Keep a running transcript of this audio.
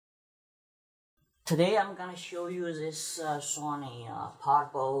Today I'm gonna show you this Sony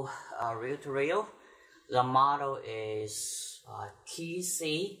portable reel-to-reel. The model is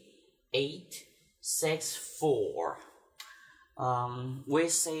TC-864. We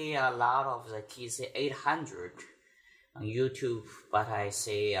see a lot of the TC-800 on YouTube, but I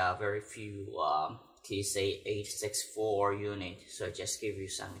see very few TC-864 unit. So just give you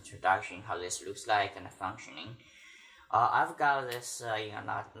some introduction how this looks like and the functioning. I've got this in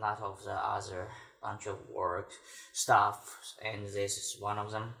a lot of the other bunch of work stuff, and this is one of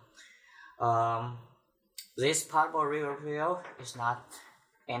them. This portable reel is not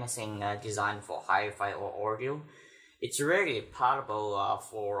anything designed for hi-fi or audio. It's really portable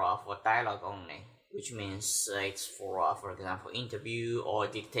for dialogue only, which means it's for example interview or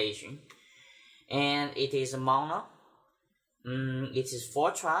dictation, and it is mono. It is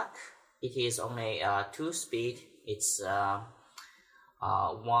 4-track. It is only 2-speed. It's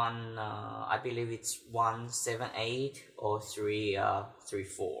I believe it's 178 or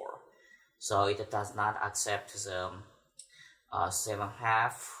 334. So it does not accept the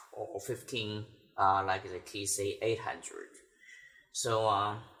 7.5 or 15 like the TC-800. So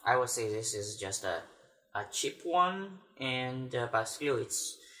I would say this is just a cheap one, and but still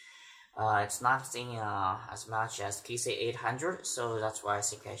it's nothing as much as TC-800. So that's why I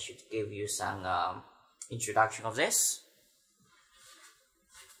think I should give you some introduction of this.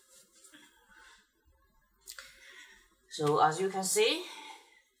 So as you can see,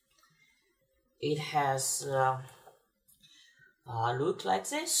 it has look like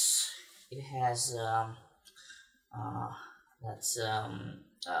this. It has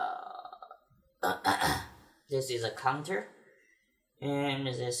this is a counter, and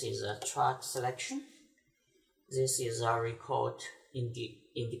this is a track selection. This is a record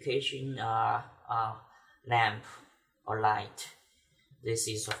indication lamp or light. This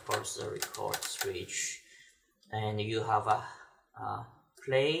is of course the record switch. And you have a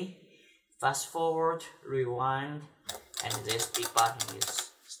play, fast forward, rewind, and this big button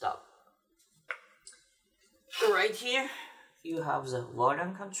is stop. Right here, you have the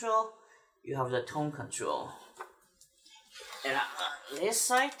volume control, you have the tone control. And on this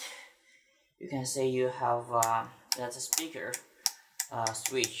side, you can say you have that's a speaker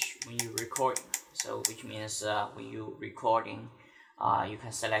switch when you recording. So which means when you recording, you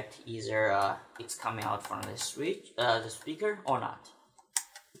can select either it's coming out from the switch, the speaker, or not.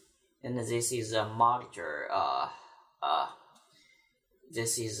 And this is a monitor.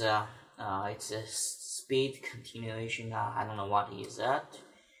 This is it's a speed continuation. I don't know what is that.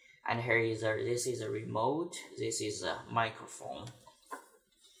 And here is this is a remote. This is a microphone.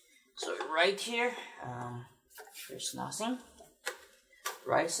 So right here, there's nothing.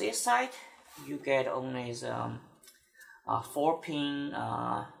 Right this side, you get only the 4-pin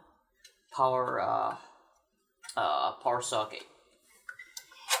power socket,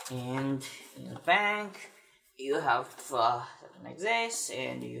 and in the back you have something like this,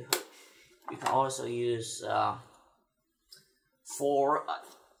 and you can also use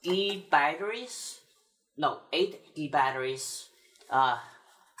 8 batteries to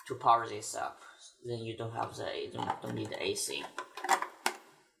power this up. Then you don't have don't need the AC.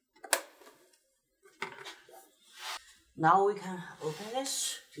 Now we can open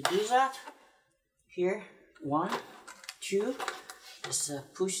this. To do that, here, 1, 2, just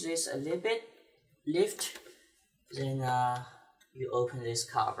push this a little bit, lift, then you open this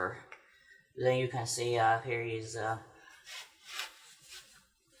cover. Then you can see here is,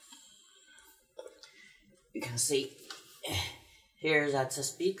 you can see here that's a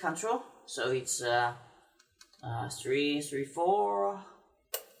speed control. So it's 334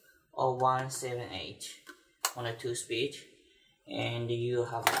 or 178. On a 2-speed, and you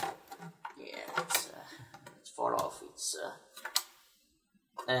have it's fall off.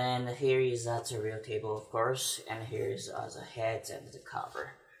 And here is the real table, of course, and here is the head and the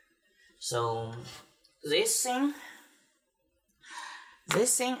cover. So this thing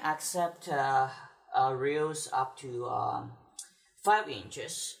accept reels up to 5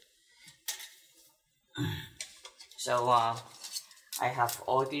 inches. So I have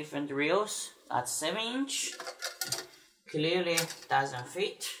all different reels. That's 7-inch. Clearly doesn't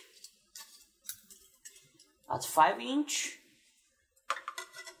fit. That's 5-inch.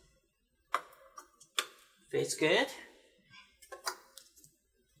 Fits good.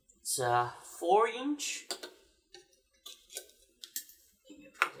 It's 4-inch. Let me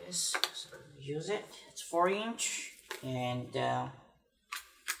put this so use it. It's 4-inch, and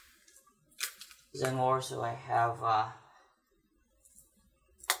then also I have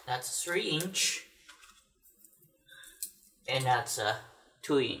that's 3-inch, and that's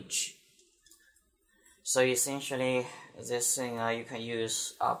 2-inch. So essentially, this thing you can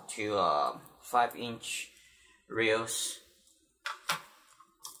use up to 5-inch reels.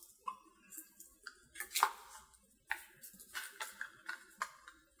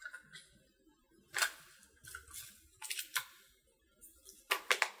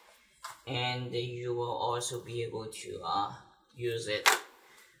 And you will also be able to use it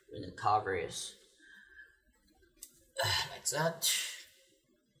when the cover is like that.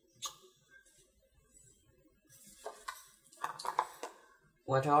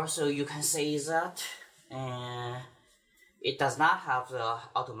 What also you can say is that it does not have the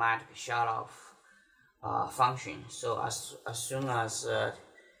automatic shut off function. So as soon as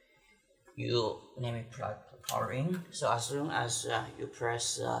you let me plug the power in. So as soon as you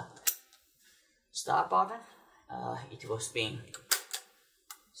press start button, it will spin.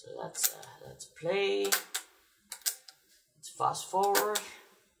 So let's play. Let's fast forward.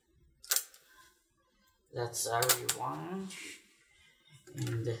 Let's rewind.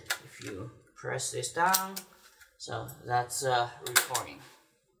 And if you press this down, so that's recording.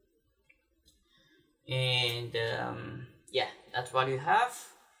 And yeah, that's what you have.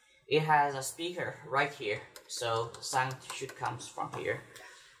 It has a speaker right here, so the sound should come from here.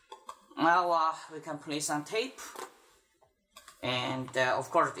 Now we can play some tape, and of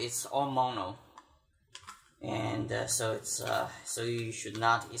course it's all mono, and so it's so you should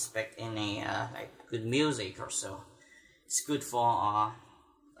not expect any like good music or so. It's good for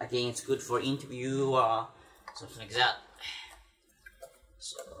again, it's good for interview or something like that.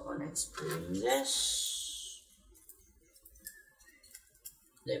 So let's put in this.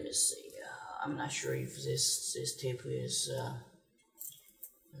 Let me see. I'm not sure if this tape is.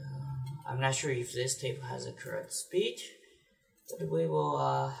 I'm not sure if this tape has a correct speed, but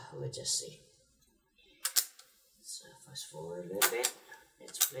we'll just see. Let's fast forward a little bit.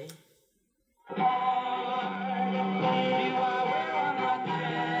 Let's play.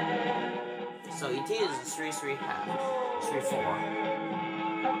 So it is 3/3 half, 3/4.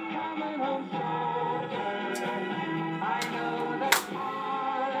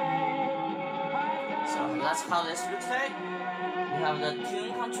 So that's how this looks like. We have the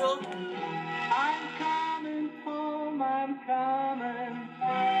tune control. I'm coming home, I'm coming.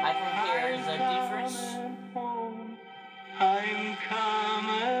 I can hear the difference. I'm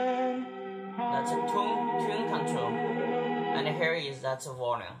coming. That's a tune control. And here is that's a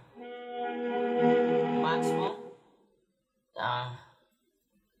volume. Maximum. Down.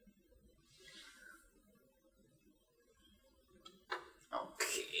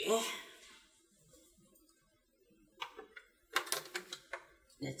 Okay.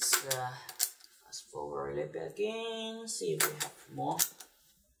 Let's fast forward a little bit again, see if we have more.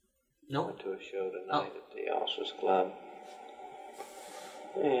 No. Went to a show tonight at the Officers Club,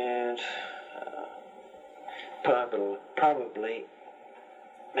 and probably,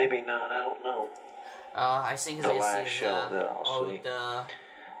 maybe not. I don't know. I think the this last is show that I'll see.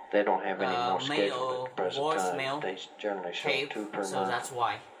 They don't have any more scheduled at the present time. They generally show tape, 2 per so month. that's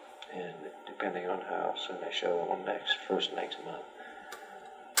why. And depending on how soon they show on first next month.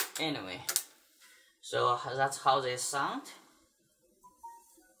 Anyway, so that's how they sound.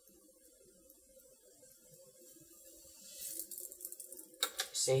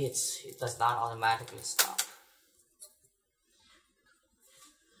 See, it does not automatically stop.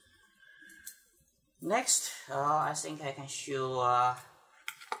 Next, I think I can show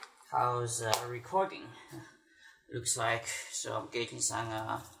how's recording looks like. So I'm getting some.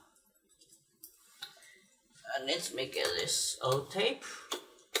 Let's make this old tape.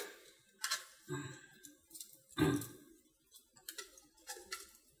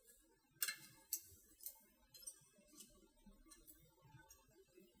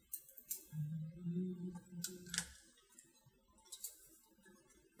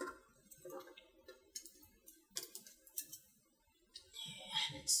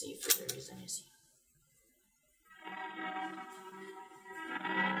 Let's see if there is anything.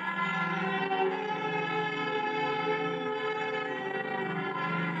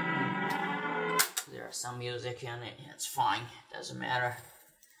 There's some music in it, it's fine, doesn't matter.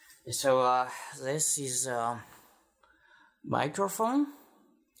 So this is a microphone.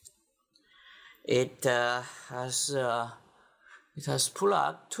 It has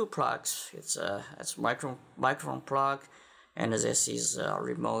two plugs. It's microphone plug, and this is a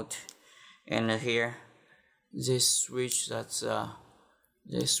remote. And here, this switch that's a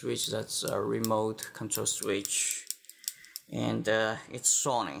remote control switch. And it's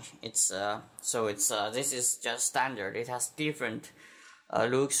Sony. This is just standard. It has different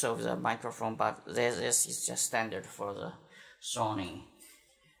looks of the microphone, but this is just standard for the Sony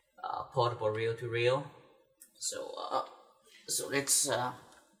portable reel-to-reel. So let's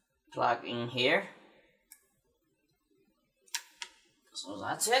plug in here. So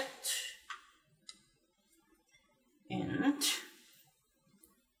that's it. And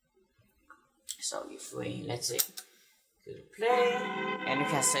so if we, let's say, go to play, and you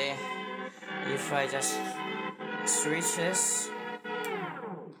can say, if I just switch this,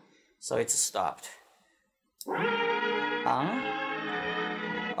 so it's stopped. On,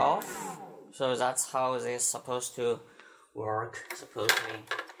 off. So that's how this is supposed to work.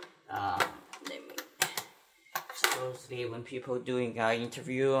 Supposedly when people doing an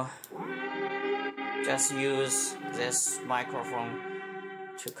interview, just use this microphone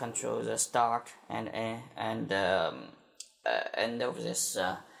to control the start and end of this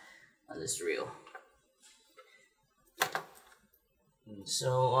reel.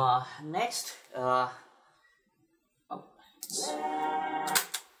 So next,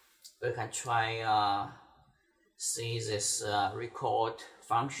 we can try see this record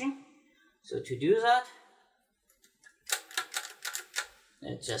function. So to do that,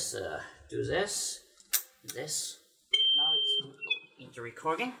 let's just do this. Now it's into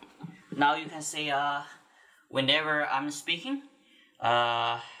recording. Now you can see whenever I'm speaking,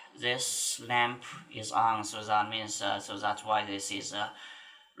 this lamp is on. So that means so that's why this is a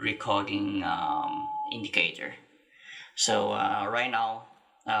recording indicator. So right now,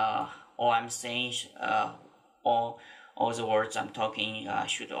 all I'm saying, all the words I'm talking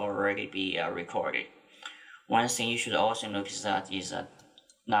should already be recorded. One thing you should also notice that is that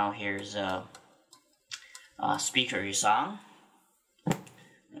now here's a speaker is on.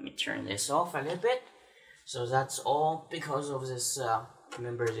 Let me turn this off a little bit. So that's all because of this.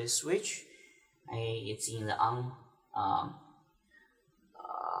 Remember this switch? It's in the on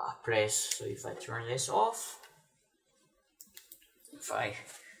place. So if I turn this off, if I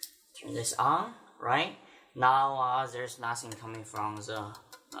turn this on, right now there's nothing coming from the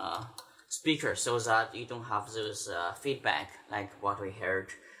speaker, so that you don't have those feedback like what we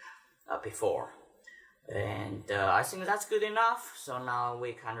heard before. And I think that's good enough. So now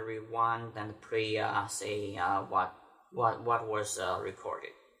we can rewind and play, say what was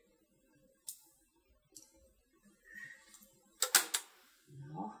recorded.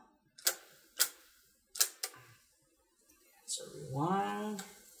 No. So rewind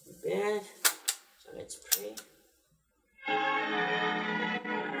a bit. So let's play.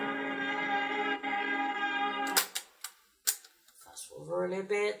 Fast forward a little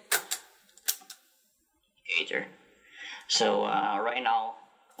bit. So right now,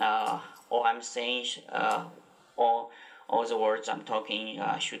 all I'm saying, all the words I'm talking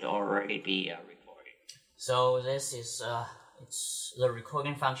should already be recorded. So this is it's the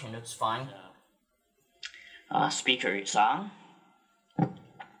recording function looks fine. Speaker is on.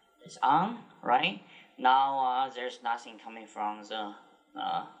 It's on, right? Now there's nothing coming from the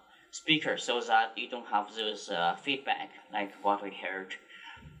speaker, so that you don't have those feedback like what we heard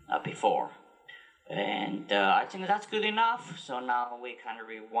before. And I think that's good enough. So now we can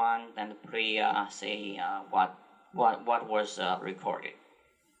rewind and play, say what was recorded.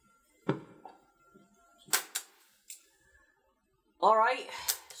 All right.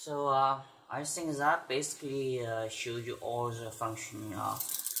 So I think that basically shows you all the function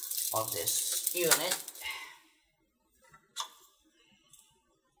of this unit.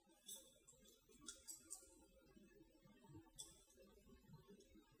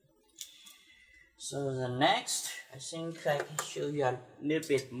 So the next, I think I can show you a little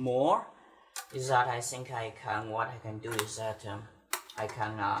bit more. Is that I think what I can do is that I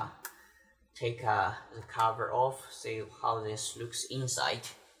can take the cover off, see how this looks inside.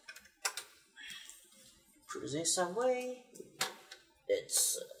 Put this away.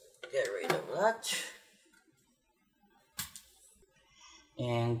 Let's get rid of that.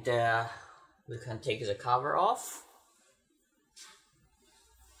 And we can take the cover off.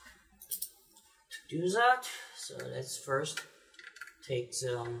 Do that. So let's first take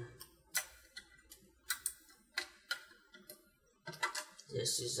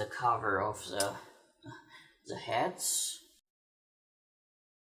this is the cover of the heads.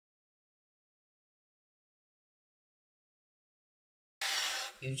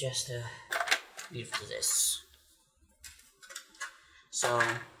 You just lift this. So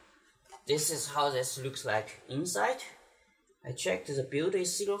this is how this looks like inside. I checked the build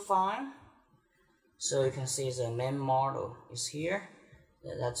is still fine. So you can see the main model is here.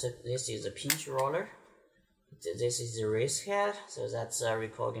 This is a pinch roller. This is the raise head. So that's a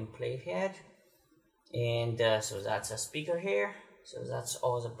recording playhead. And so that's a speaker here. So that's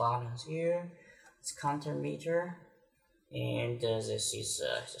all the buttons here. It's counter meter. And this is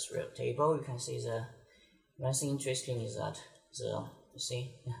just real table. You can see the What's interesting is that you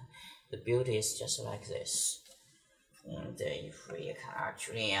see the build is just like this, and if we can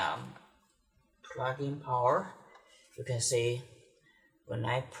actually plug in power, you can see when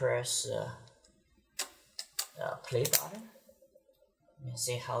I press play button, you can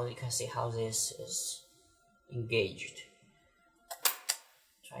see how this is engaged.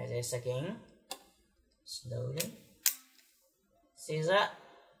 Try this again, slowly. See that?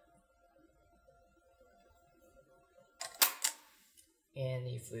 And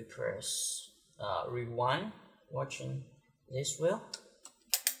if we press rewind, watching this wheel,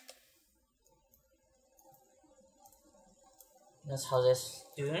 that's how this is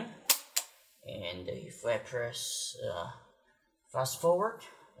doing. And if I press fast forward,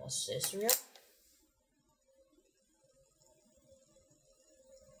 that's this wheel.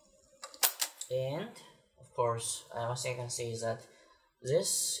 And of course, one thing I can see is that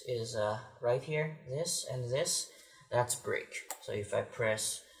this is right here, this and this, that's brake. So if I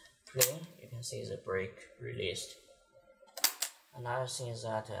press play, you can see the brake released. Another thing is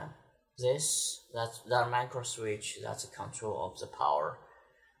that that micro switch, that's a control of the power.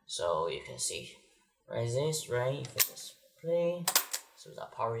 So you can see right this, right? If I just play, so the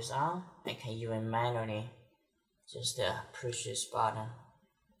power is on. I can even manually just push this button.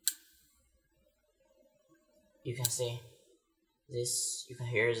 You can see this. You can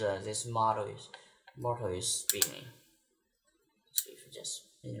hear this motor is spinning. So if you just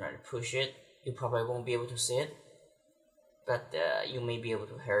push it, you probably won't be able to see it, but you may be able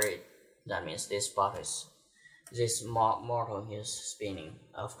to hear it. That means this motor is spinning.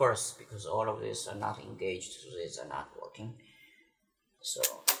 Of course, because all of these are not engaged, so these are not working. So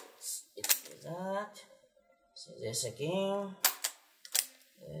it's that. So this again.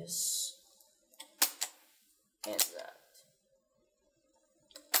 This and that.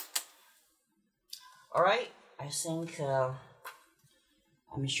 Alright, I think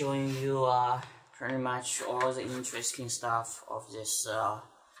I'm showing you pretty much all the interesting stuff of this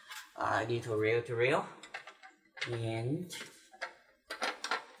little reel-to-reel, and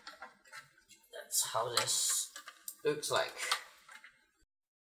that's how this looks like.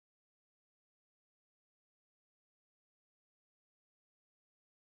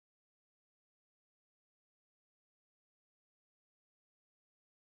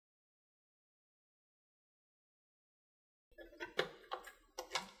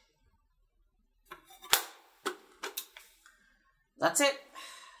 That's it.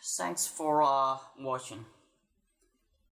 Thanks for watching.